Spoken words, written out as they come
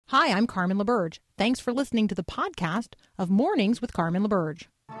Hi, I'm Carmen LaBerge. Thanks for listening to the podcast of Mornings with Carmen LaBerge.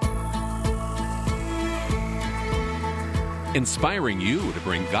 Inspiring you to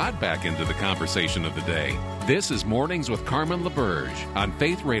bring God back into the conversation of the day. This is Mornings with Carmen LaBerge on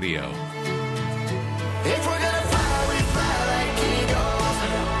Faith Radio. If we're gonna fly, we fly like eagles.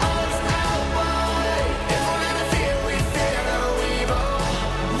 Arms out wide. If we're gonna fear, we fear no evil.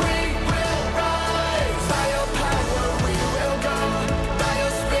 We will rise. By your power, we will go. By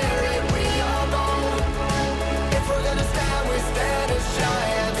your spirit, we are bold. If we're gonna stand, we stand as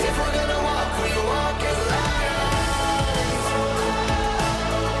giants. If we're gonna walk, we walk as lions.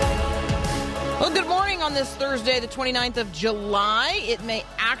 Well, good morning on this Thursday, the 29th of July. It may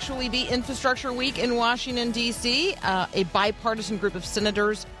actually be Infrastructure Week in Washington, D.C. A bipartisan group of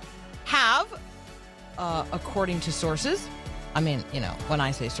senators have, according to sources, when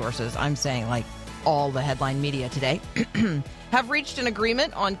I say sources, I'm saying like all the headline media today, have reached an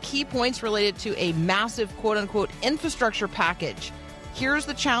agreement on key points related to a massive, quote-unquote, infrastructure package. Here's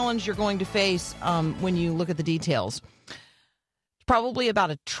the challenge you're going to face when you look at the details. Probably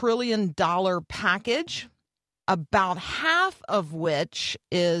about $1 trillion package, about half of which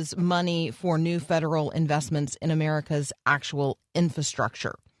is money for new federal investments in America's actual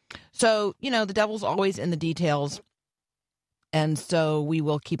infrastructure. So, the devil's always in the details. And so we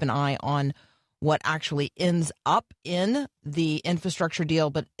will keep an eye on what actually ends up in the infrastructure deal.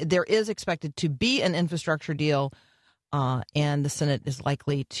 But there is expected to be an infrastructure deal, and the Senate is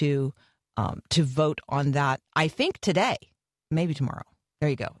likely to vote on that, I think, today. Maybe tomorrow. There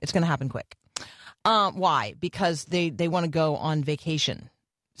you go. It's going to happen quick. Why? Because they want to go on vacation.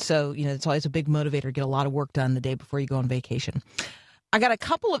 So, it's always a big motivator to get a lot of work done the day before you go on vacation. I got a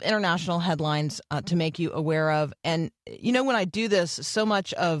couple of international headlines to make you aware of. And, when I do this, so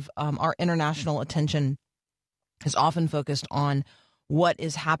much of our international attention is often focused on what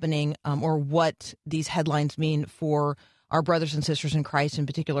is happening or what these headlines mean for our brothers and sisters in Christ in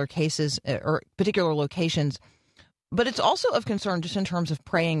particular cases or particular locations. But it's also of concern just in terms of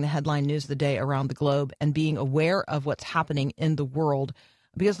praying the headline news of the day around the globe and being aware of what's happening in the world,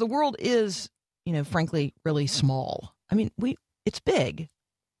 because the world is, frankly, really small. It's big.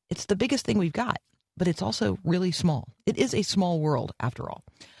 It's the biggest thing we've got, but it's also really small. It is a small world, after all.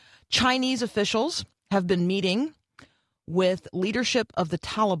 Chinese officials have been meeting with leadership of the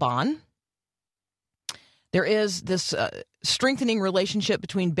Taliban. There is this strengthening relationship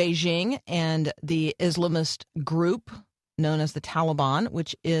between Beijing and the Islamist group known as the Taliban,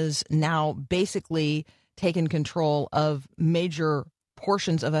 which is now basically taken control of major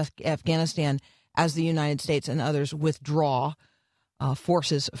portions of Afghanistan as the United States and others withdraw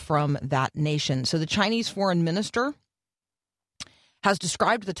forces from that nation. So the Chinese foreign minister has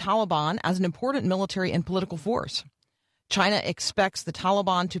described the Taliban as an important military and political force. China expects the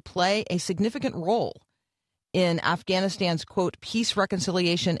Taliban to play a significant role in Afghanistan's, quote, peace,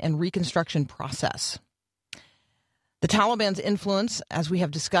 reconciliation, and reconstruction process. The Taliban's influence, as we have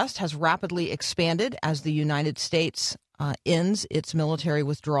discussed, has rapidly expanded as the United States ends its military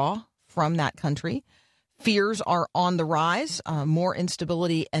withdrawal from that country. Fears are on the rise. More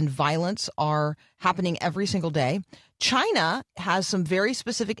instability and violence are happening every single day. China has some very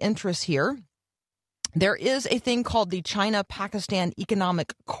specific interests here. There is a thing called the China-Pakistan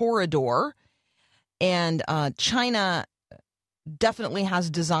Economic Corridor. And China definitely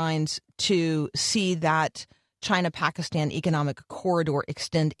has designs to see that China-Pakistan economic corridor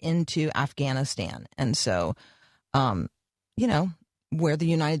extend into Afghanistan. And so, where the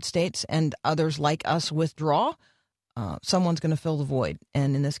United States and others like us withdraw, someone's going to fill the void.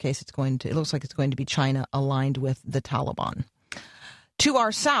 And in this case, it looks like it's going to be China aligned with the Taliban. To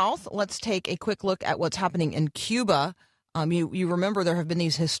our south, let's take a quick look at what's happening in Cuba. You remember there have been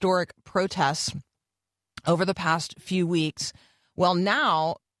these historic protests over the past few weeks. Well,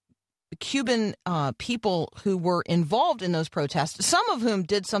 now the Cuban people who were involved in those protests, some of whom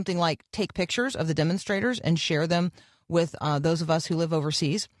did something like take pictures of the demonstrators and share them with those of us who live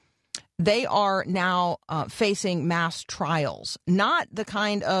overseas, they are now facing mass trials, not the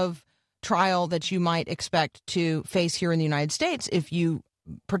kind of trial that you might expect to face here in the United States if you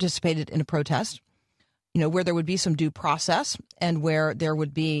participated in a protest. Where there would be some due process and where there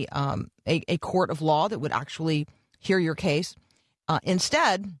would be a court of law that would actually hear your case.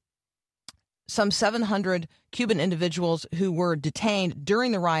 Instead, some 700 Cuban individuals who were detained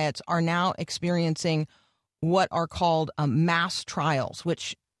during the riots are now experiencing what are called mass trials,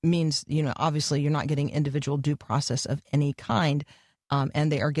 which means, obviously you're not getting individual due process of any kind.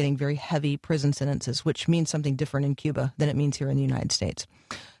 and they are getting very heavy prison sentences, which means something different in Cuba than it means here in the United States.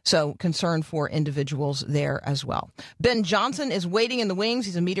 So concern for individuals there as well. Ben Johnson is waiting in the wings.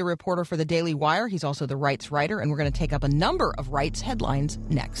 He's a media reporter for the Daily Wire. He's also the rights writer, and we're going to take up a number of rights headlines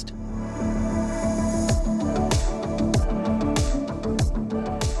next.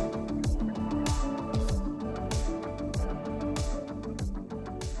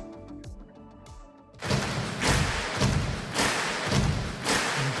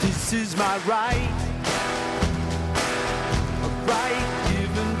 This is my right, a right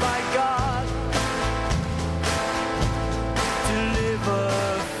given by God to live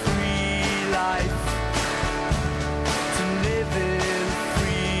a free life, to live in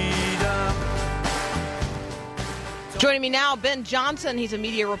freedom. Joining me now, Ben Johnson. He's a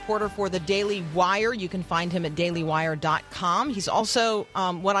media reporter for the Daily Wire. You can find him at dailywire.com. He's also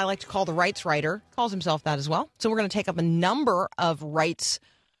what I like to call the rights writer, calls himself that as well. So we're going to take up a number of rights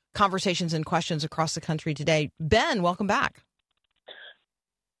conversations and questions across the country today. Ben, welcome back.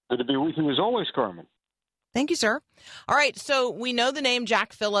 Good to be with you as always, Carmen. Thank you, sir. All right, so we know the name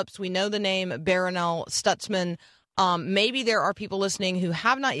Jack Phillips. We know the name Barronelle Stutzman. Maybe there are people listening who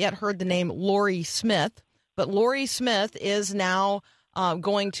have not yet heard the name Lori Smith, but Lori Smith is now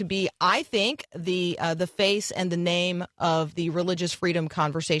going to be, I think, the face and the name of the religious freedom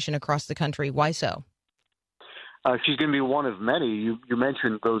conversation across the country. Why so? She's going to be one of many. You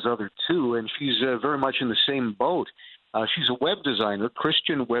mentioned those other two, and she's very much in the same boat. She's a web designer,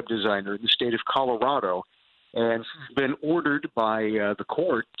 Christian web designer in the state of Colorado, and she's been ordered by the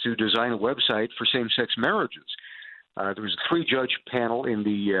court to design a website for same-sex marriages. There was a three-judge panel in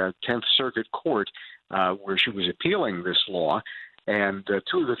the 10th Circuit Court where she was appealing this law, and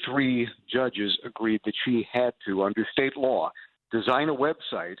two of the three judges agreed that she had to, under state law, design a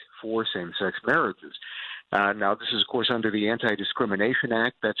website for same-sex marriages. Now, this is, of course, under the Anti-Discrimination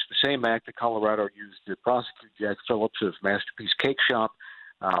Act. That's the same act that Colorado used to prosecute Jack Phillips of Masterpiece Cake Shop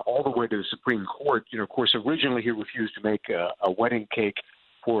all the way to the Supreme Court. You know, of course, originally he refused to make a wedding cake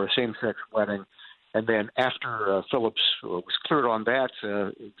for a same-sex wedding. And then after Phillips was cleared on that,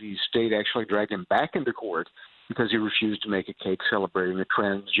 the state actually dragged him back into court because he refused to make a cake celebrating a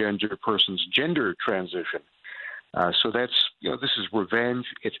transgender person's gender transition. So that's, this is revenge.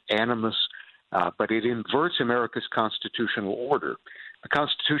 It's animus. But it inverts America's constitutional order. The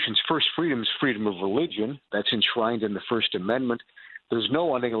Constitution's first freedom is freedom of religion. That's enshrined in the First Amendment. There's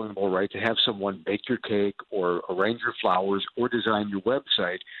no unalienable right to have someone bake your cake or arrange your flowers or design your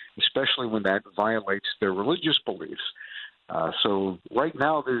website, especially when that violates their religious beliefs. So right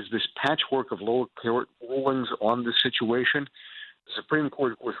now there's this patchwork of lower court rulings on this situation. The Supreme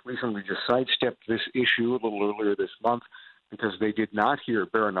Court, of course, recently just sidestepped this issue a little earlier this month, because they did not hear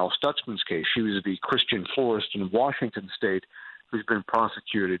Barronelle Stutzman's case. She was the Christian florist in Washington state who's been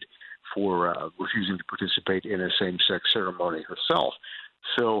prosecuted for refusing to participate in a same-sex ceremony herself.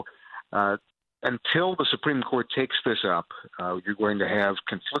 So until the Supreme Court takes this up, you're going to have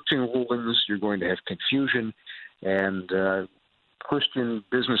conflicting rulings, you're going to have confusion, and Christian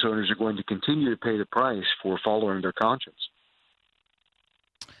business owners are going to continue to pay the price for following their conscience.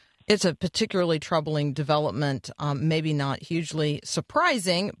 It's a particularly troubling development, maybe not hugely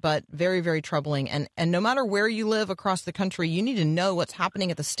surprising, but very, very troubling. And no matter where you live across the country, you need to know what's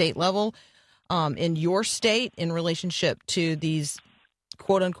happening at the state level in your state in relationship to these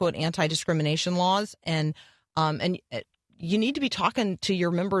quote-unquote anti-discrimination laws. And you need to be talking to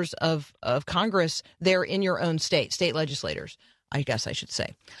your members of Congress there in your own state legislators, I guess I should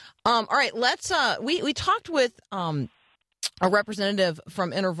say. All right, let's we talked with a representative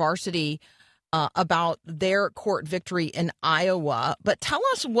from InterVarsity about their court victory in Iowa. But tell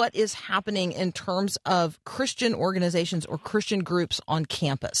us what is happening in terms of Christian organizations or Christian groups on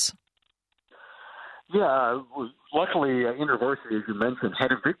campus. Yeah, luckily, InterVarsity, as you mentioned,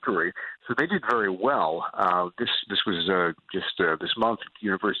 had a victory, so they did very well. This was just this month at the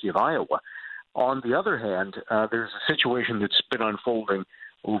University of Iowa. On the other hand, there's a situation that's been unfolding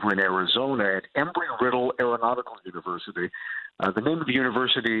over in Arizona at Embry-Riddle Aeronautical University. The name of the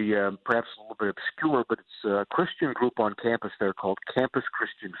university, perhaps a little bit obscure, but it's a Christian group on campus there called Campus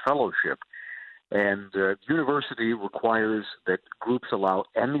Christian Fellowship. And the university requires that groups allow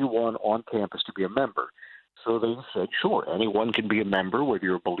anyone on campus to be a member. So they said, sure, anyone can be a member, whether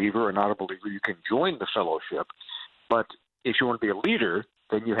you're a believer or not a believer, you can join the fellowship. But if you want to be a leader,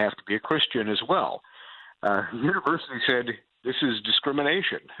 then you have to be a Christian as well. The university said, this is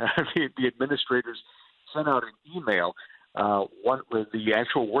discrimination. The administrators sent out an email. The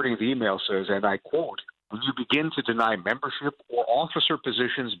actual wording of the email says, and I quote, "When you begin to deny membership or officer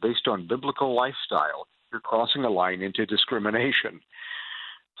positions based on biblical lifestyle, you're crossing a line into discrimination.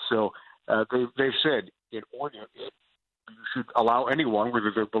 So they've said in order you should allow anyone,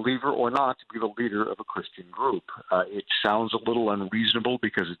 whether they're a believer or not, to be the leader of a Christian group. It sounds a little unreasonable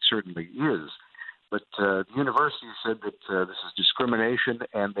because it certainly is. But the university said that this is discrimination,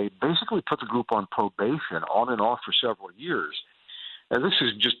 and they basically put the group on probation on and off for several years. And this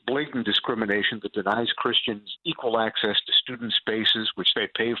is just blatant discrimination that denies Christians equal access to student spaces, which they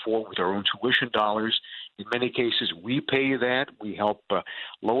pay for with our own tuition dollars. In many cases, we pay that. We help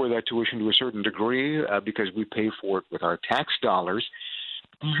lower that tuition to a certain degree because we pay for it with our tax dollars.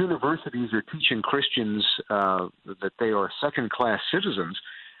 These universities are teaching Christians that they are second-class citizens,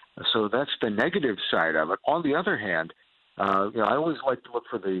 so that's the negative side of it. On the other hand, I always like to look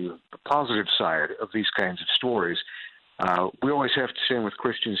for the positive side of these kinds of stories. We always have to stand with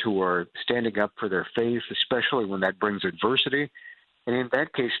Christians who are standing up for their faith, especially when that brings adversity. And in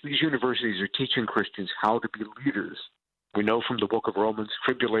that case, these universities are teaching Christians how to be leaders. We know from the book of Romans,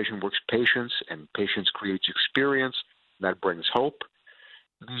 tribulation works patience, and patience creates experience. That brings hope.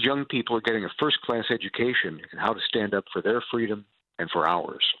 These young people are getting a first-class education in how to stand up for their freedom and for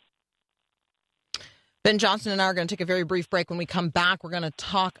ours. Ben Johnson and I are going to take a very brief break. When we come back, we're going to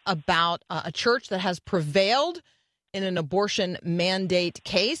talk about a church that has prevailed in an abortion mandate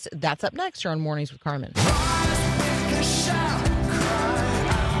case. That's up next here on Mornings with Carmen.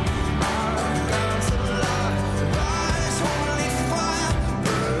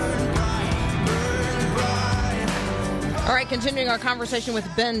 All right, continuing our conversation with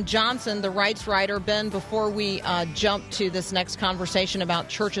Ben Johnson, the rights writer. Ben, before we jump to this next conversation about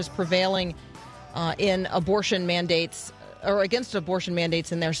churches prevailing in abortion mandates or against abortion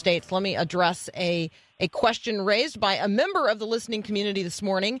mandates in their states, let me address a question raised by a member of the listening community this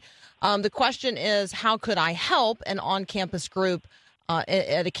morning. The question is, how could I help an on-campus group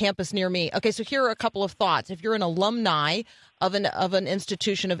at a campus near me? Okay, so here are a couple of thoughts. If you're an alumni of an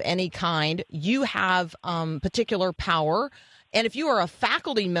institution of any kind, you have particular power. And if you are a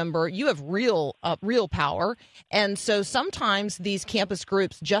faculty member, you have real power. And so sometimes these campus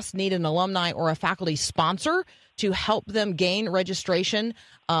groups just need an alumni or a faculty sponsor to help them gain registration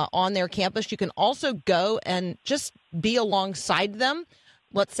on their campus. You can also go and just be alongside them,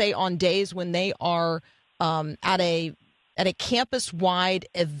 let's say on days when they are at a campus-wide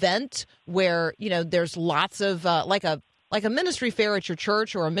event where, there's lots of like a ministry fair at your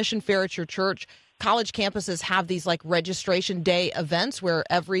church or a mission fair at your church. College campuses have these like registration day events where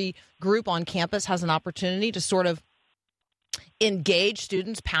every group on campus has an opportunity to sort of engage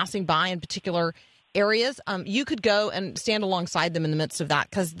students passing by in particular areas. You could go and stand alongside them in the midst of that,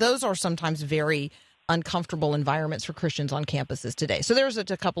 because those are sometimes very uncomfortable environments for Christians on campuses today. So there's a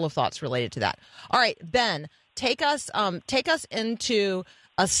couple of thoughts related to that. All right, Ben, take us into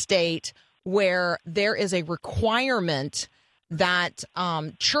a state where there is a requirement that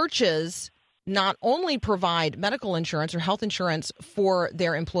churches not only provide medical insurance or health insurance for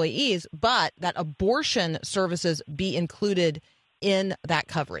their employees, but that abortion services be included in that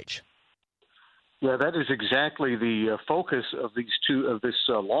coverage. Yeah, that is exactly the focus of this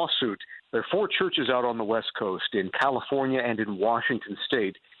lawsuit. There are 4 churches out on the West Coast, in California and in Washington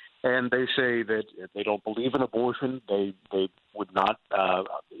State, and they say that they don't believe in abortion. They would not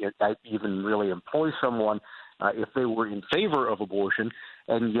even really employ someone if they were in favor of abortion,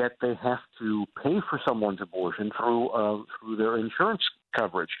 and yet they have to pay for someone's abortion through their insurance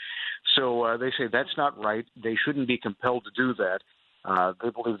coverage. So they say that's not right. They shouldn't be compelled to do that. They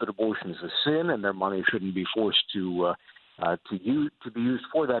believe that abortion is a sin, and their money shouldn't be forced to be used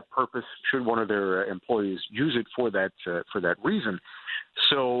for that purpose. Should one of their employees use it for that reason?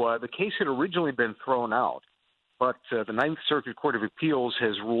 So the case had originally been thrown out, but the Ninth Circuit Court of Appeals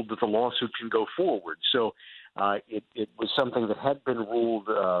has ruled that the lawsuit can go forward. So it was something that had been ruled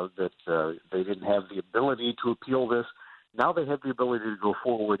that they didn't have the ability to appeal this. Now they have the ability to go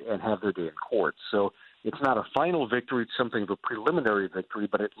forward and have their day in court. So it's not a final victory. It's something of a preliminary victory,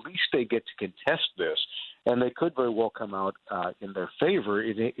 but at least they get to contest this, and they could very well come out in their favor.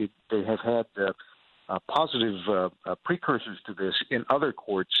 They have had positive precursors to this in other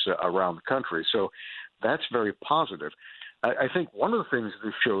courts around the country. So that's very positive. I think one of the things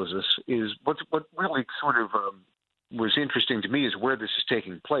this shows us is what really sort of was interesting to me is where this is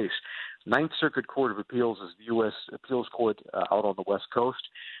taking place. Ninth Circuit Court of Appeals is the U.S. Appeals Court out on the West Coast.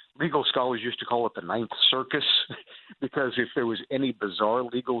 Legal scholars used to call it the Ninth Circus because if there was any bizarre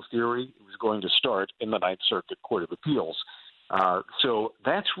legal theory, it was going to start in the Ninth Circuit Court of Appeals. So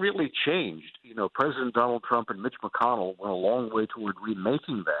that's really changed. President Donald Trump and Mitch McConnell went a long way toward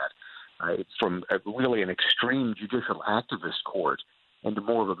remaking that. It's from really an extreme judicial activist court into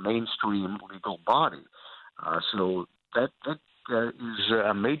more of a mainstream legal body. So that is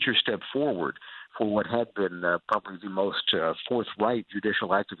a major step forward for what had been probably the most forthright judicial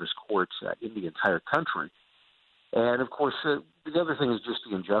activist courts in the entire country. And, of course, the other thing is just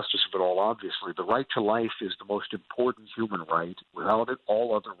the injustice of it all, obviously. The right to life is the most important human right. Without it,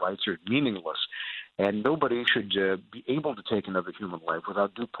 all other rights are meaningless. And nobody should be able to take another human life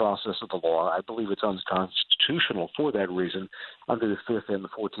without due process of the law. I believe it's unconstitutional for that reason under the 5th and the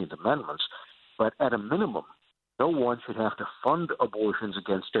 14th Amendments. But at a minimum, no one should have to fund abortions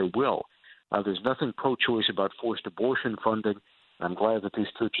against their will. There's nothing pro-choice about forced abortion funding. I'm glad that these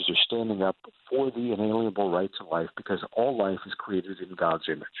churches are standing up for the inalienable right to life because all life is created in God's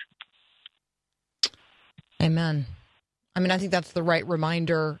image. Amen. I mean, I think that's the right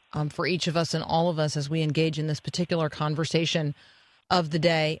reminder for each of us and all of us as we engage in this particular conversation of the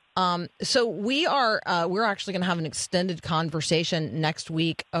day. So we're actually going to have an extended conversation next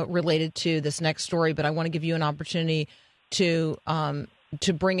week related to this next story, but I want to give you an opportunity to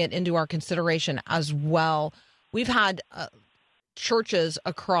bring it into our consideration as well. We've had churches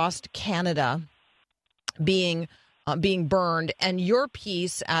across Canada being burned, and your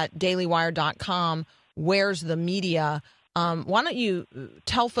piece at dailywire.com, Where's the Media? Why don't you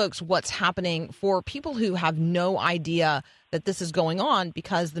tell folks what's happening for people who have no idea that this is going on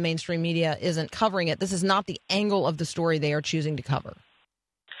because the mainstream media isn't covering it? This is not the angle of the story they are choosing to cover.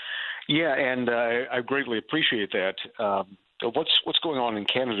 Yeah, and I greatly appreciate that. What's going on in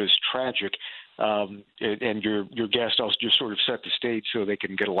Canada is tragic. And your guest also just sort of set the stage so they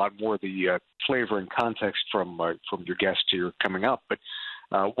can get a lot more of the flavor and context from your guest here coming up. But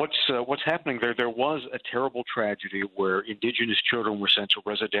what's happening there? There was a terrible tragedy where Indigenous children were sent to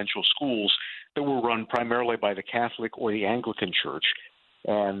residential schools that were run primarily by the Catholic or the Anglican Church,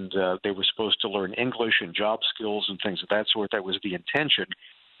 and they were supposed to learn English and job skills and things of that sort. That was the intention.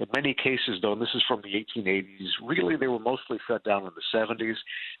 In many cases, though, and this is from the 1880s, really they were mostly shut down in the 70s.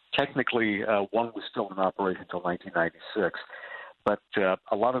 Technically, one was still in operation until 1996. But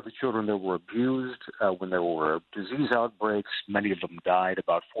a lot of the children there were abused when there were disease outbreaks. Many of them died.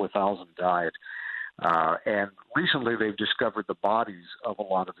 About 4,000 died. And recently they've discovered the bodies of a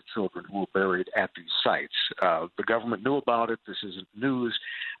lot of the children who were buried at these sites. The government knew about it. This isn't news.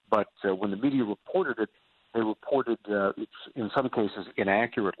 But when the media reported it, they reported, in some cases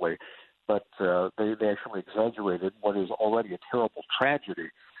inaccurately, but they actually exaggerated what is already a terrible tragedy.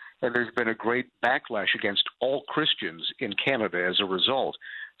 And there's been a great backlash against all Christians in Canada as a result.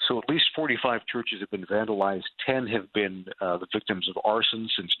 So at least 45 churches have been vandalized. 10 have been the victims of arson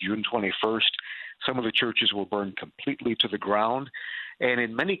since June 21st. Some of the churches were burned completely to the ground. And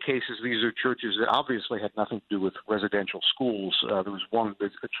in many cases, these are churches that obviously had nothing to do with residential schools. There was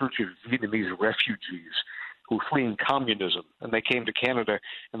a church of Vietnamese refugees who were fleeing communism, and they came to Canada,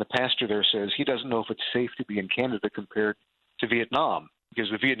 and the pastor there says he doesn't know if it's safe to be in Canada compared to Vietnam, because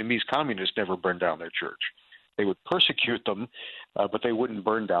the Vietnamese communists never burned down their church. They would persecute them, but they wouldn't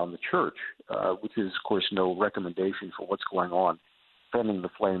burn down the church, which is, of course, no recommendation for what's going on, fanning the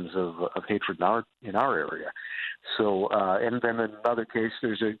flames of hatred in our area. So, and then in another case,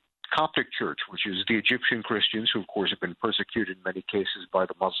 there's a Coptic church, which is the Egyptian Christians, who, of course, have been persecuted in many cases by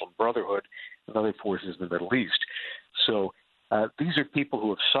the Muslim Brotherhood and other forces in the Middle East. So these are people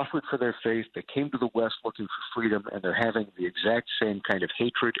who have suffered for their faith. They came to the West looking for freedom, and they're having the exact same kind of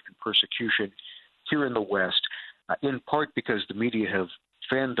hatred and persecution here in the West, in part because the media have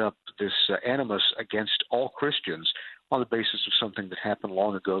fanned up this animus against all Christians on the basis of something that happened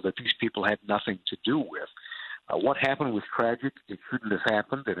long ago that these people had nothing to do with. What happened was tragic. It shouldn't have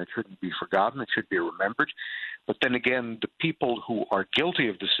happened, and it shouldn't be forgotten. It should be remembered. But then again, the people who are guilty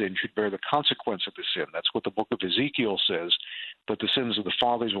of the sin should bear the consequence of the sin. That's what the book of Ezekiel says, that the sins of the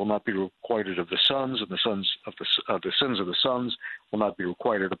fathers will not be requited of the sons, and the sins of the sons will not be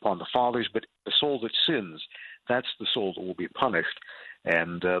requited upon the fathers. But the soul that sins, that's the soul that will be punished.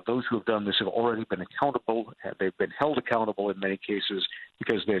 And those who have done this have already been accountable. They've been held accountable in many cases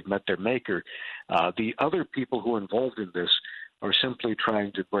because they've met their maker. The other people who are involved in this are simply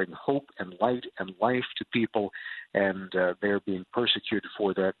trying to bring hope and light and life to people, and they're being persecuted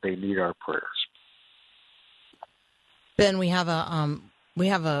for that. They need our prayers. Ben, we have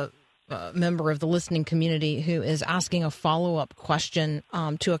a member of the listening community who is asking a follow-up question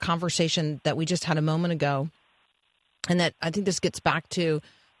to a conversation that we just had a moment ago. And that I think this gets back to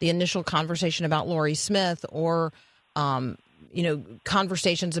the initial conversation about Lori Smith, or,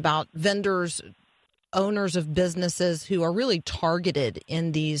 conversations about vendors, owners of businesses who are really targeted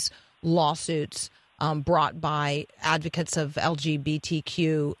in these lawsuits brought by advocates of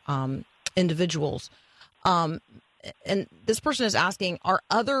LGBTQ individuals. And this person is asking, are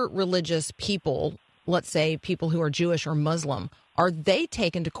other religious people let's say, people who are Jewish or Muslim, are they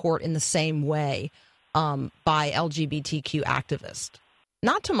taken to court in the same way by LGBTQ activists?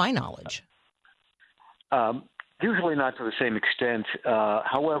 Not to my knowledge. Usually not to the same extent.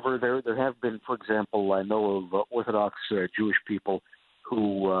 However, there have been, for example, I know of Orthodox Jewish people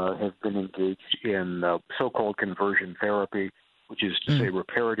who have been engaged in so-called conversion therapy, which is to say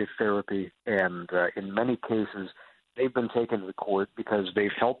reparative therapy, and in many cases they've been taken to court because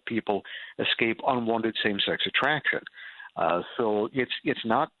they've helped people escape unwanted same-sex attraction. So it's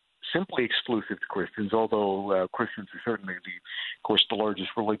not simply exclusive to Christians, although Christians are certainly, of course, the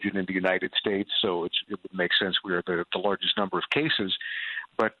largest religion in the United States, so it would make sense we are the largest number of cases.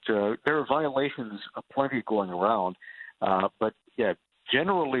 But there are violations aplenty going around. But, yeah,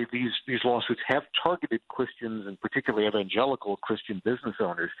 generally these lawsuits have targeted Christians, and particularly evangelical Christian business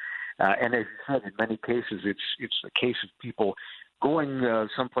owners. And as you said, in many cases, it's a case of people going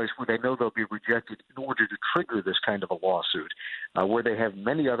someplace where they know they'll be rejected in order to trigger this kind of a lawsuit, where they have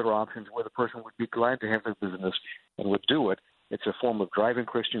many other options, where the person would be glad to have their business and would do it. It's a form of driving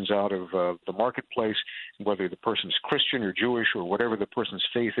Christians out of the marketplace. Whether the person's Christian or Jewish or whatever the person's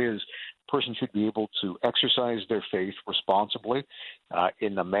faith is, the person should be able to exercise their faith responsibly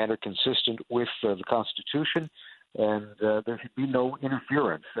in a manner consistent with the Constitution, and there should be no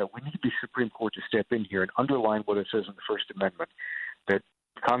interference. We need the Supreme Court to step in here and underline what it says in the First Amendment, that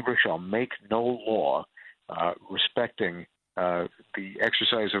Congress shall make no law respecting the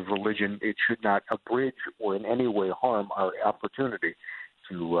exercise of religion. It should not abridge or in any way harm our opportunity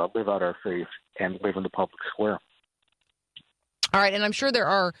to live out our faith and live in the public square. All right, and I'm sure there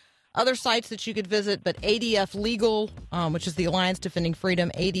are other sites that you could visit, but ADF Legal, which is the Alliance Defending Freedom,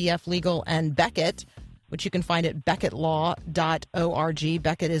 ADF Legal, and Becket, which you can find at becketlaw.org.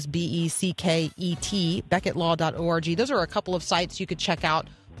 Becket is Becket, becketlaw.org. Those are a couple of sites you could check out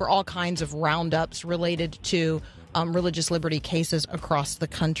for all kinds of roundups related to religious liberty cases across the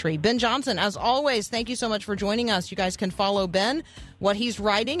country. Ben Johnson, as always, thank you so much for joining us. You guys can follow Ben, what he's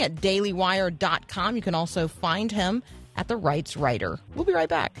writing at dailywire.com. You can also find him at The Rights Writer. We'll be right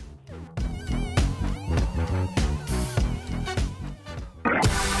back.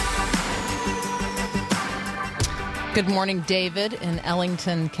 Good morning, David in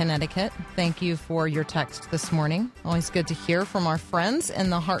Ellington, Connecticut. Thank you for your text this morning. Always good to hear from our friends in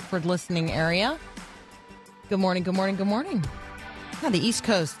the Hartford listening area. Good morning, good morning, good morning. Yeah, the East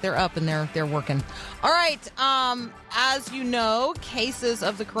Coast, they're up and they're working. All right, as you know, cases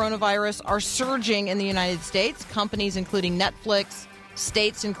of the coronavirus are surging in the United States. Companies including Netflix,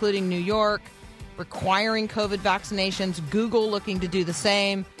 states including New York, requiring COVID vaccinations, Google looking to do the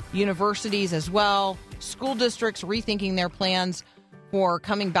same, universities as well, school districts rethinking their plans for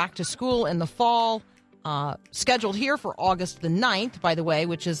coming back to school in the fall, scheduled here for August the 9th, by the way,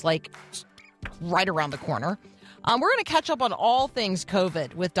 which is like right around the corner. We're going to catch up on all things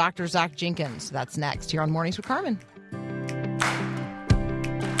COVID with Dr. Zach Jenkins. That's next here on Mornings with Carmen.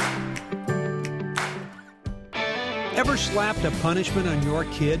 Ever slapped a punishment on your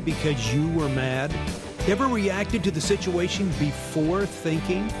kid because you were mad? Ever reacted to the situation before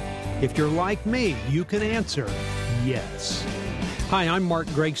thinking? If you're like me, you can answer yes. Hi, I'm Mark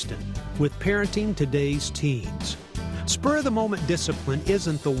Gregston with Parenting Today's Teens. Spur-of-the-moment discipline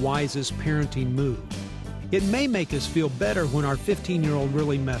isn't the wisest parenting move. It may make us feel better when our 15-year-old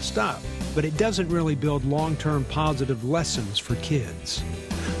really messed up, but it doesn't really build long-term positive lessons for kids.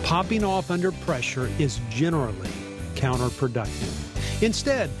 Popping off under pressure is generally counterproductive.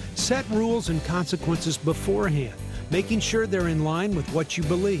 Instead, set rules and consequences beforehand, making sure they're in line with what you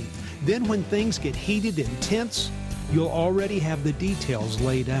believe. Then when things get heated and tense, you'll already have the details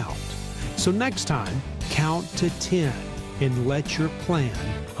laid out. So next time, count to 10 and let your plan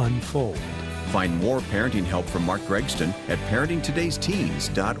unfold. Find more parenting help from Mark Gregston at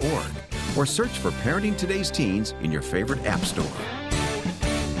parentingtodaysteens.org or search for Parenting Today's Teens in your favorite app store.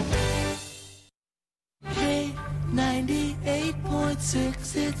 Hey,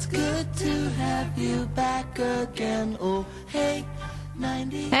 98.6, it's good to have you back again. Oh, hey,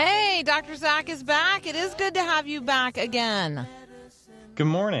 90. Hey, Dr. Zach is back. It is good to have you back again. Good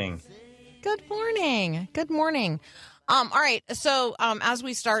morning. Good morning. Good morning. All right. So as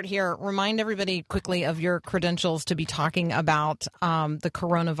we start here, remind everybody quickly of your credentials to be talking about the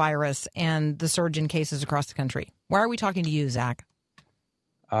coronavirus and the surge in cases across the country. Where are we talking to you, Zach?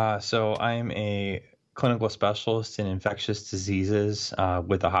 So I'm a clinical specialist in infectious diseases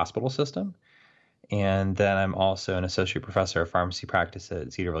with the hospital system. And then I'm also an associate professor of pharmacy practice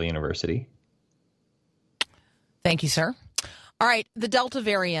at Cedarville University. Thank you, sir. All right, the Delta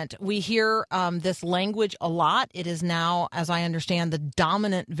variant. We hear this language a lot. It is now, as I understand, the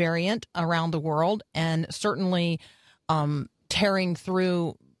dominant variant around the world, and certainly tearing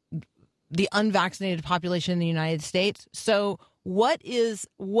through the unvaccinated population in the United States. So what is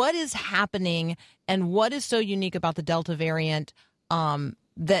happening, and what is so unique about the Delta variant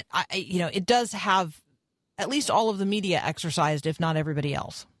that it does have at least all of the media exercised, if not everybody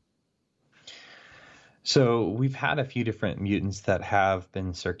else? So we've had a few different mutants that have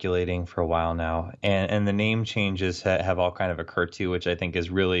been circulating for a while now, and the name changes have all kind of occurred too, which I think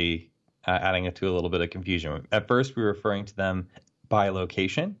is really adding it to a little bit of confusion. At first, we were referring to them by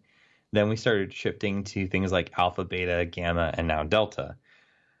location. Then we started shifting to things like alpha, beta, gamma, and now delta.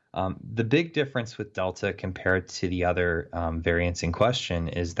 The big difference with delta compared to the other variants in question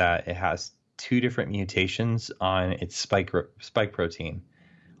is that it has two different mutations on its spike protein.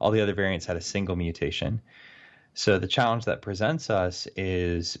 All the other variants had a single mutation. So the challenge that presents us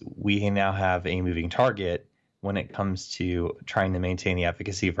is we now have a moving target when it comes to trying to maintain the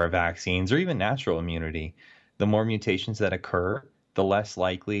efficacy of our vaccines or even natural immunity. The more mutations that occur, the less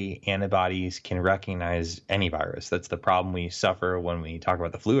likely antibodies can recognize any virus. That's the problem we suffer when we talk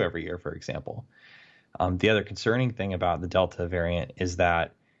about the flu every year, for example. The other concerning thing about the Delta variant is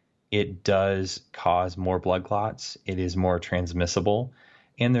that it does cause more blood clots. It is more transmissible.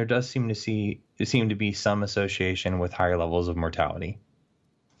 And there does seem to be some association with higher levels of mortality.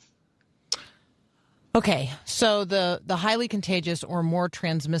 Okay, so the highly contagious or more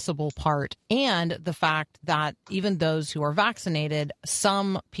transmissible part, and the fact that even those who are vaccinated,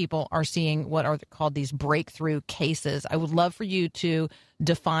 some people are seeing what are called these breakthrough cases. I would love for you to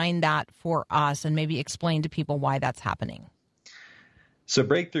define that for us and maybe explain to people why that's happening. So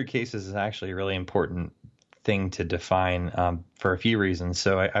breakthrough cases is actually a really important thing to define for a few reasons.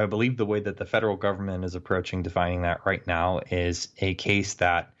 So I believe the way that the federal government is approaching defining that right now is a case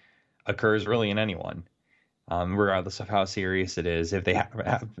that occurs really in anyone, regardless of how serious it is, if they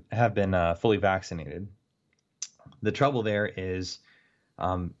have been fully vaccinated. The trouble there is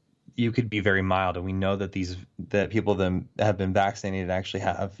you could be very mild, and we know that people that have been vaccinated actually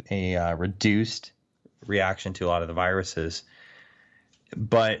have a reduced reaction to a lot of the viruses.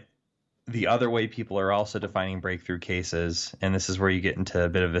 But the other way people are also defining breakthrough cases, and this is where you get into a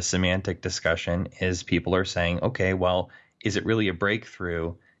bit of a semantic discussion, is people are saying, okay, well, is it really a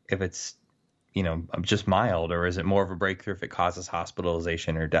breakthrough if it's, just mild, or is it more of a breakthrough if it causes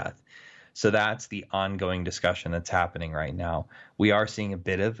hospitalization or death? So that's the ongoing discussion that's happening right now. We are seeing a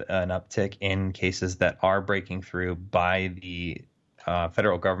bit of an uptick in cases that are breaking through by the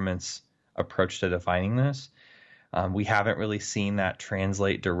federal government's approach to defining this. We haven't really seen that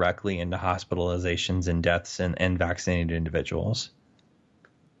translate directly into hospitalizations and deaths in vaccinated individuals.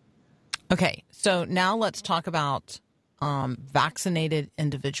 Okay, so now let's talk about vaccinated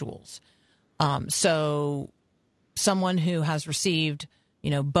individuals. So someone who has received,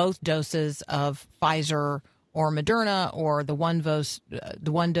 both doses of Pfizer or Moderna, or the one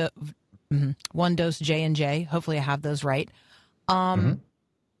dose J&J. Hopefully, I have those right.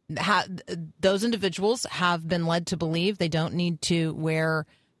 Those individuals have been led to believe they don't need to wear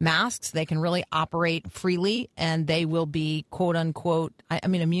masks. They can really operate freely, and they will be, quote unquote,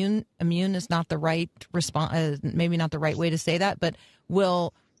 immune is not the right response, maybe not the right way to say that, but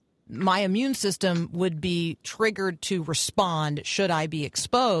my immune system would be triggered to respond should I be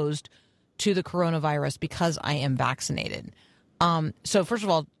exposed to the coronavirus because I am vaccinated. So first of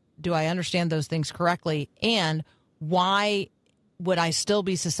all, do I understand those things correctly? And why would I still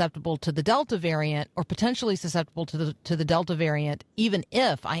be susceptible to the Delta variant, or potentially susceptible to the Delta variant, even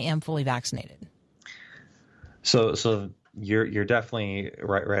if I am fully vaccinated? So you're definitely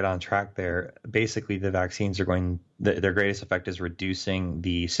right on track there. Basically, the vaccines their greatest effect is reducing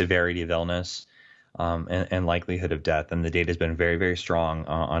the severity of illness and likelihood of death. And the data has been very, very strong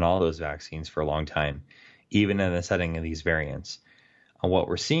on all those vaccines for a long time, even in the setting of these variants. What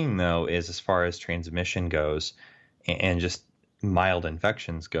we're seeing, though, is as far as transmission goes and just mild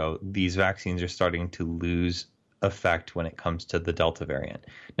infections go, these vaccines are starting to lose effect when it comes to the Delta variant.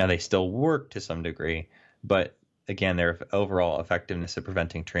 Now, they still work to some degree, but again, their overall effectiveness at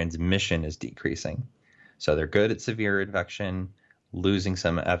preventing transmission is decreasing. So they're good at severe infection, losing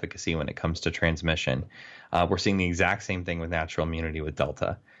some efficacy when it comes to transmission. We're seeing the exact same thing with natural immunity with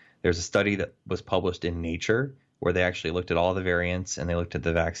Delta. There's a study that was published in Nature where they actually looked at all the variants and they looked at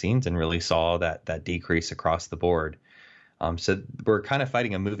the vaccines and really saw that decrease across the board. So we're kind of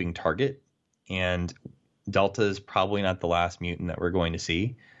fighting a moving target, and Delta is probably not the last mutant that we're going to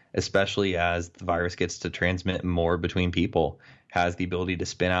see, especially as the virus gets to transmit more between people, has the ability to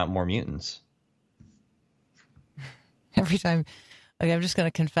spin out more mutants. every time. Okay, I'm just going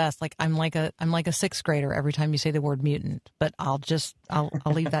to confess, like I'm like a sixth grader every time you say the word mutant. But I'll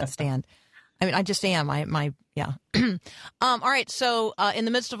leave that stand. I mean, I just am. Yeah. All right. So in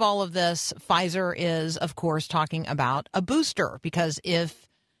the midst of all of this, Pfizer is, of course, talking about a booster, because if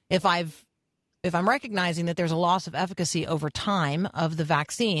I'm recognizing that there's a loss of efficacy over time of the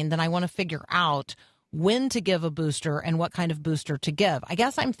vaccine, then I want to figure out when to give a booster and what kind of booster to give. I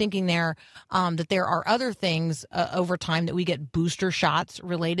guess I'm thinking there that there are other things over time that we get booster shots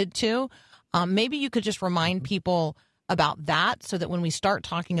related to. Maybe you could just remind people about that so that when we start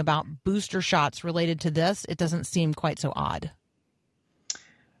talking about booster shots related to this, it doesn't seem quite so odd.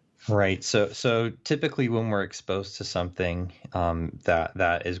 Right. So typically when we're exposed to something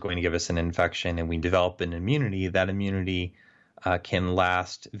that is going to give us an infection and we develop an immunity, that immunity can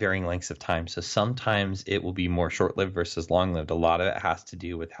last varying lengths of time. So sometimes it will be more short-lived versus long-lived. A lot of it has to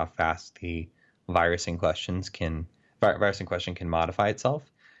do with how fast the virus in question can modify itself.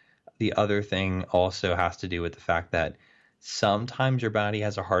 The other thing also has to do with the fact that sometimes your body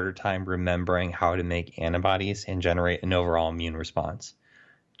has a harder time remembering how to make antibodies and generate an overall immune response.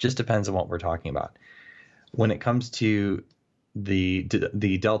 Just depends on what we're talking about. When it comes to the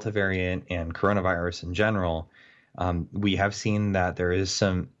Delta variant and coronavirus in general, we have seen that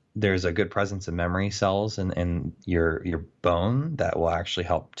there's a good presence of memory cells in your bone that will actually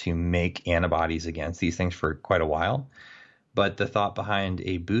help to make antibodies against these things for quite a while. But the thought behind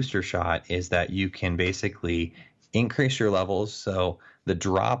a booster shot is that you can basically increase your levels. So the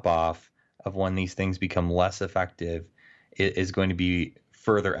drop off of when these things become less effective is going to be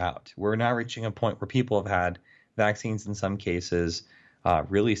further out. We're now reaching a point where people have had vaccines in some cases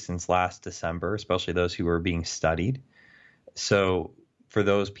really since last December, especially those who are being studied. So for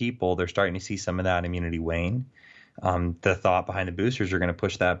those people, they're starting to see some of that immunity wane. The thought behind the boosters are going to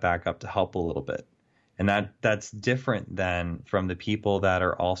push that back up to help a little bit. And that's different than from the people that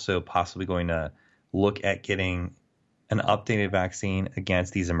are also possibly going to look at getting an updated vaccine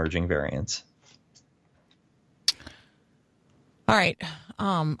against these emerging variants. All right.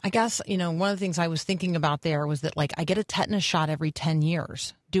 I guess, one of the things I was thinking about there was that, like, I get a tetanus shot every 10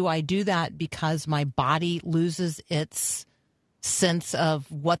 years. Do I do that because my body loses its sense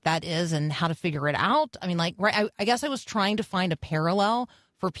of what that is and how to figure it out? I mean, like, right, I guess I was trying to find a parallel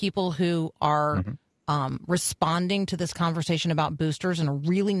for people who are responding to this conversation about boosters in a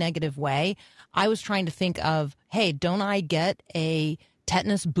really negative way. I was trying to think of, hey, don't I get a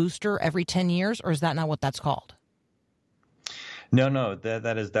tetanus booster every 10 years, or is that not what that's called? No,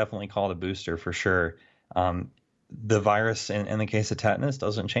 that is definitely called a booster for sure. The virus in the case of tetanus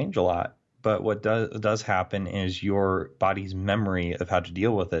doesn't change a lot, but what does happen is your body's memory of how to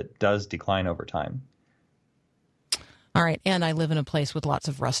deal with it does decline over time. All right, and I live in a place with lots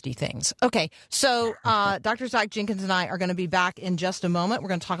of rusty things. Okay, so Dr. Zach Jenkins and I are going to be back in just a moment. We're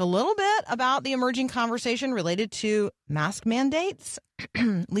going to talk a little bit about the emerging conversation related to mask mandates,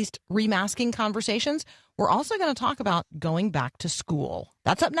 at least remasking conversations. We're also going to talk about going back to school.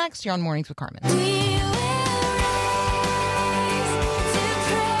 That's up next here on Mornings with Carmen.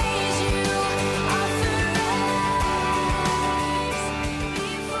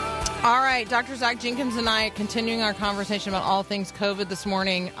 All right, Dr. Zach Jenkins and I continuing our conversation about all things COVID this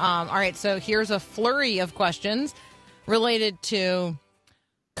morning. All right, so here's a flurry of questions related to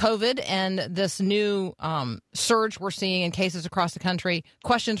COVID and this new surge we're seeing in cases across the country.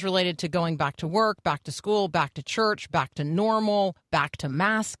 Questions related to going back to work, back to school, back to church, back to normal, back to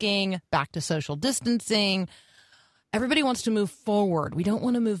masking, back to social distancing. Everybody wants to move forward. We don't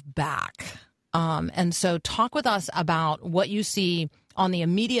want to move back. And so talk with us about what you see on the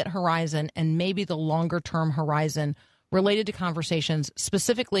immediate horizon and maybe the longer term horizon related to conversations.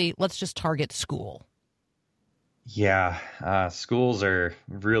 Specifically, let's just target school. Yeah, schools are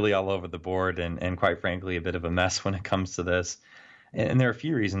really all over the board and quite frankly, a bit of a mess when it comes to this. And there are a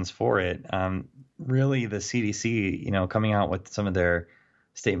few reasons for it. Really, the CDC, coming out with some of their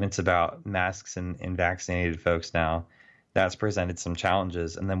statements about masks and vaccinated folks now, that's presented some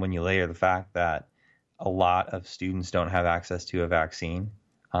challenges. And then when you layer the fact that a lot of students don't have access to a vaccine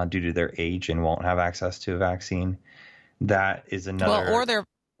due to their age and won't have access to a vaccine, that is another. Well,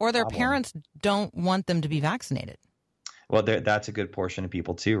 or their parents don't want them to be vaccinated. Well, that's a good portion of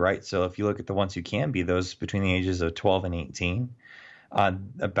people too, right? So if you look at the ones who can be, those between the ages of 12 and 18,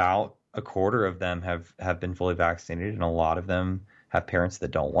 about a quarter of them have been fully vaccinated, and a lot of them have parents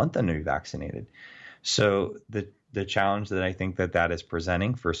that don't want them to be vaccinated. So the challenge that I think that is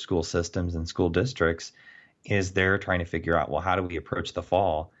presenting for school systems and school districts is they're trying to figure out, well, how do we approach the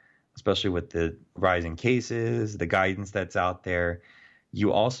fall, especially with the rising cases, the guidance that's out there.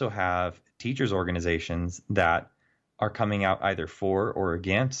 You also have teachers organizations that are coming out either for or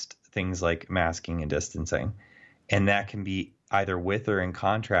against things like masking and distancing. And that can be either with or in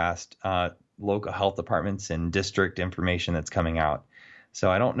contrast local health departments and district information that's coming out. So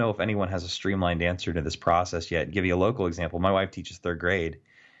I don't know if anyone has a streamlined answer to this process yet. Give you a local example. My wife teaches third grade,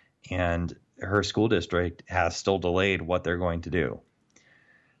 and her school district has still delayed what they're going to do.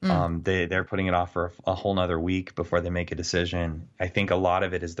 They're putting it off for a whole nother week before they make a decision. I think a lot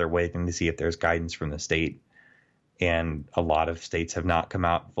of it is they're waiting to see if there's guidance from the state. And a lot of states have not come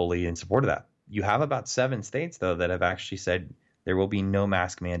out fully in support of that. You have about 7 states, though, that have actually said there will be no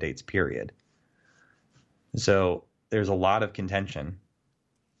mask mandates, period. So there's a lot of contention.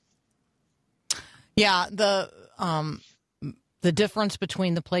 Yeah, the difference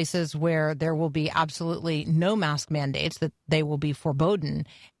between the places where there will be absolutely no mask mandates, that they will be forbidden,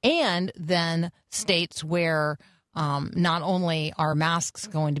 and then states where not only are masks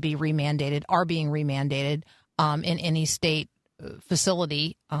going to be remandated, are being remandated in any state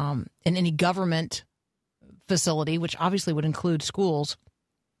facility, in any government facility, which obviously would include schools,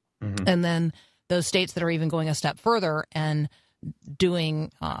 and then those states that are even going a step further and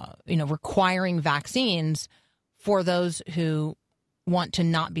doing, requiring vaccines for those who want to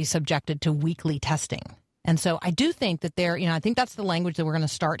not be subjected to weekly testing. And so I do think that I think that's the language that we're going to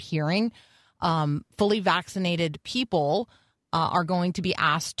start hearing. Fully vaccinated people are going to be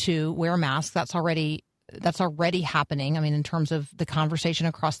asked to wear masks. That's already happening. I mean, in terms of the conversation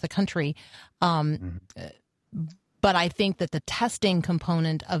across the country. But I think that the testing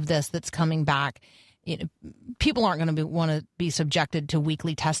component of this that's coming back, people aren't going to want to be subjected to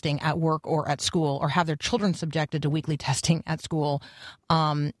weekly testing at work or at school, or have their children subjected to weekly testing at school.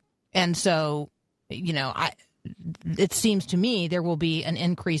 And so, it seems to me there will be an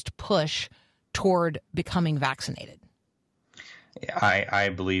increased push toward becoming vaccinated. I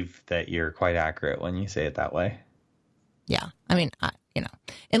believe that you're quite accurate when you say it that way. Yeah. I mean,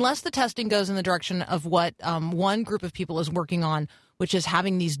 unless the testing goes in the direction of what one group of people is working on, which is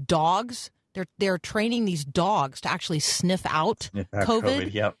having these dogs. They're training these dogs to actually sniff out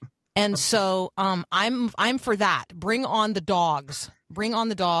COVID. Yep. And so I'm for that. Bring on the dogs. Bring on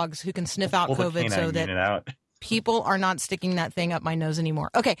the dogs who can sniff out COVID so that people are not sticking that thing up my nose anymore.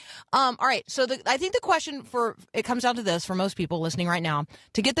 Okay. All right. So I think the question it comes down to this for most people listening right now: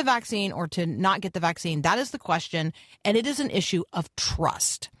 to get the vaccine or to not get the vaccine. That is the question. And it is an issue of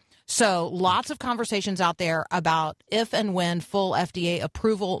trust. So lots of conversations out there about if and when full FDA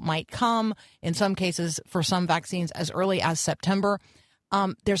approval might come, in some cases for some vaccines as early as September.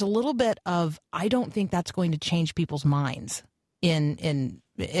 There's a little bit of, I don't think that's going to change people's minds in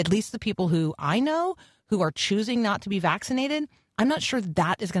at least the people who I know who are choosing not to be vaccinated. I'm not sure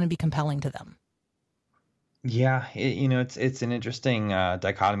that is going to be compelling to them. Yeah, it's an interesting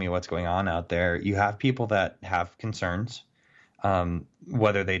dichotomy of what's going on out there. You have people that have concerns.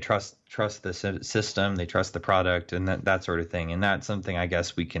 Whether they trust the system, they trust the product, and that sort of thing. And that's something I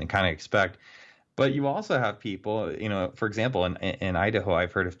guess we can kind of expect. But you also have people, for example, in Idaho,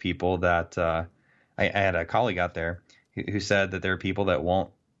 I've heard of people that I had a colleague out there who said that there are people that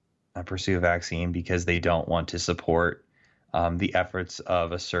won't pursue a vaccine because they don't want to support the efforts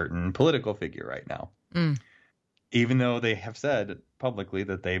of a certain political figure right now, even though they have said publicly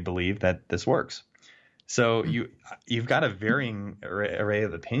that they believe that this works. So you've got a varying array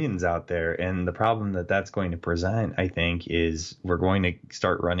of opinions out there, and the problem that's going to present, I think, is we're going to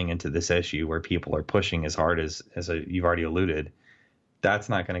start running into this issue where people are pushing as hard as you've already alluded. That's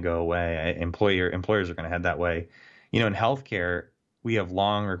not going to go away. Employers are going to head that way. In healthcare, we have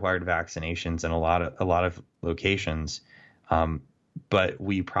long required vaccinations in a lot of locations, but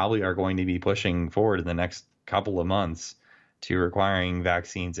we probably are going to be pushing forward in the next couple of months to requiring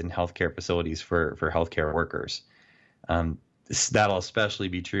vaccines in healthcare facilities for healthcare workers. That'll especially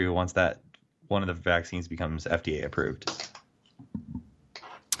be true once that one of the vaccines becomes FDA approved.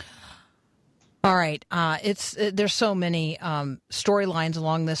 All right. There's so many storylines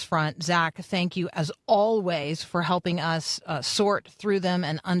along this front. Zach, thank you as always for helping us sort through them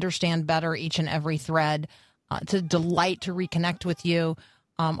and understand better each and every thread. It's a delight to reconnect with you.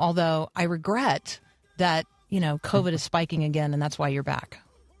 Although I regret that COVID is spiking again, and that's why you're back.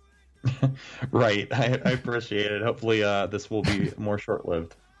 Right. I appreciate it. Hopefully this will be more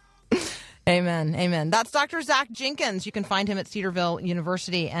short-lived. Amen. Amen. That's Dr. Zach Jenkins. You can find him at Cedarville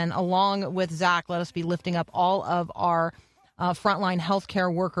University. And along with Zach, let us be lifting up all of our frontline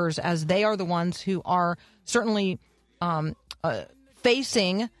healthcare workers, as they are the ones who are certainly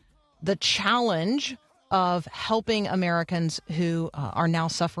facing the challenge of helping Americans who are now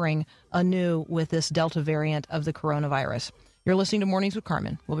suffering anew with this Delta variant of the coronavirus. You're listening to Mornings with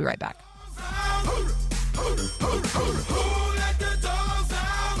Carmen. We'll be right back. Who let the dogs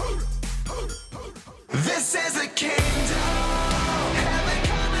out? This is a kingdom. Heaven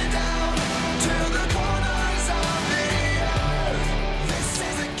coming down to the corners of the earth. This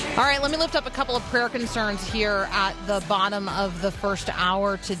is a kingdom. All right, let me lift up a couple of prayer concerns here at the bottom of the first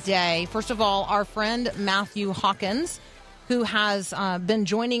hour today. First of all, our friend Matthew Hawkins, who has been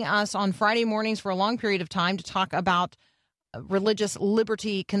joining us on Friday mornings for a long period of time to talk about religious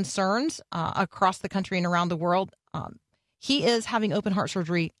liberty concerns across the country and around the world. He is having open heart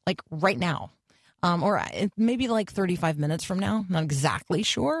surgery like right now, or maybe like 35 minutes from now. Not exactly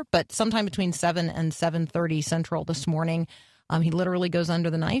sure, but sometime between 7 and 7:30 Central this morning. He literally goes under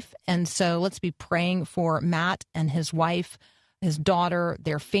the knife. And so let's be praying for Matt and his wife, his daughter,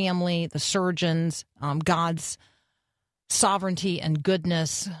 their family, the surgeons, God's sovereignty and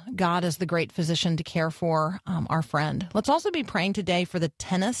goodness. God is the great physician to care for our friend. Let's also be praying today for the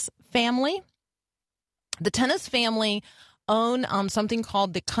Tennis family. The Tennis family own something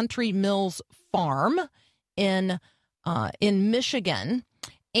called the Country Mills Farm in Michigan.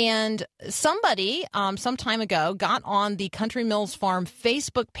 And somebody some time ago got on the Country Mills Farm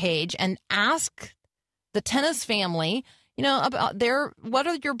Facebook page and asked the Tennis family, about what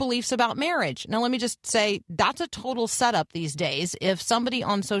are your beliefs about marriage? Now, let me just say that's a total setup these days. If somebody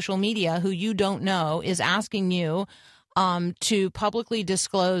on social media who you don't know is asking you to publicly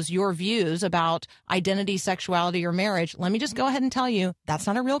disclose your views about identity, sexuality, or marriage, let me just go ahead and tell you that's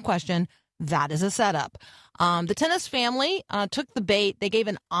not a real question. That is a setup. The Tennis family took the bait. They gave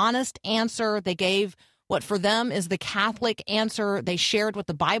an honest answer. They gave what for them is the Catholic answer. They shared what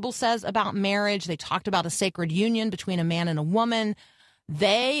the Bible says about marriage. They talked about a sacred union between a man and a woman.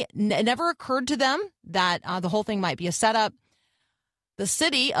 It never occurred to them that the whole thing might be a setup. The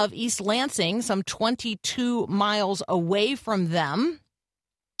city of East Lansing, some 22 miles away from them,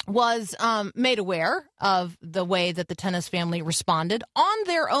 was made aware of the way that the Tennis family responded on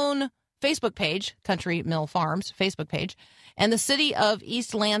their own Facebook page, Country Mill Farms Facebook page. And the city of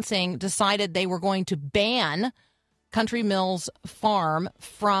East Lansing decided they were going to ban Country Mills Farm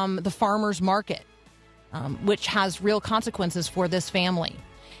from the farmers market, which has real consequences for this family.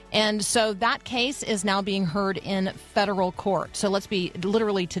 And so that case is now being heard in federal court. So let's be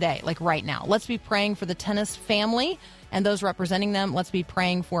literally today, like right now, let's be praying for the Tennis family and those representing them. Let's be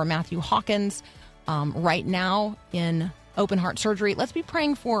praying for Matthew Hawkins right now in open heart surgery. Let's be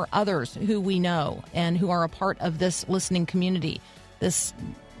praying for others who we know and who are a part of this listening community, this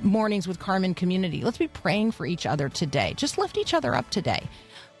Mornings with Carmen community. Let's be praying for each other today. Just lift each other up today.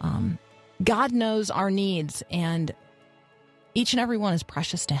 God knows our needs, and each and every one is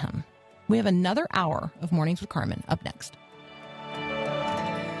precious to him. We have another hour of Mornings with Carmen up next.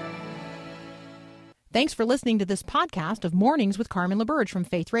 Thanks for listening to this podcast of Mornings with Carmen LaBerge from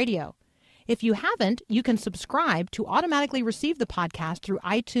Faith Radio. If you haven't, you can subscribe to automatically receive the podcast through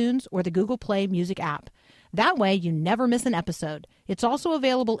iTunes or the Google Play Music app. That way, you never miss an episode. It's also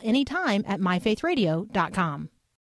available anytime at myfaithradio.com.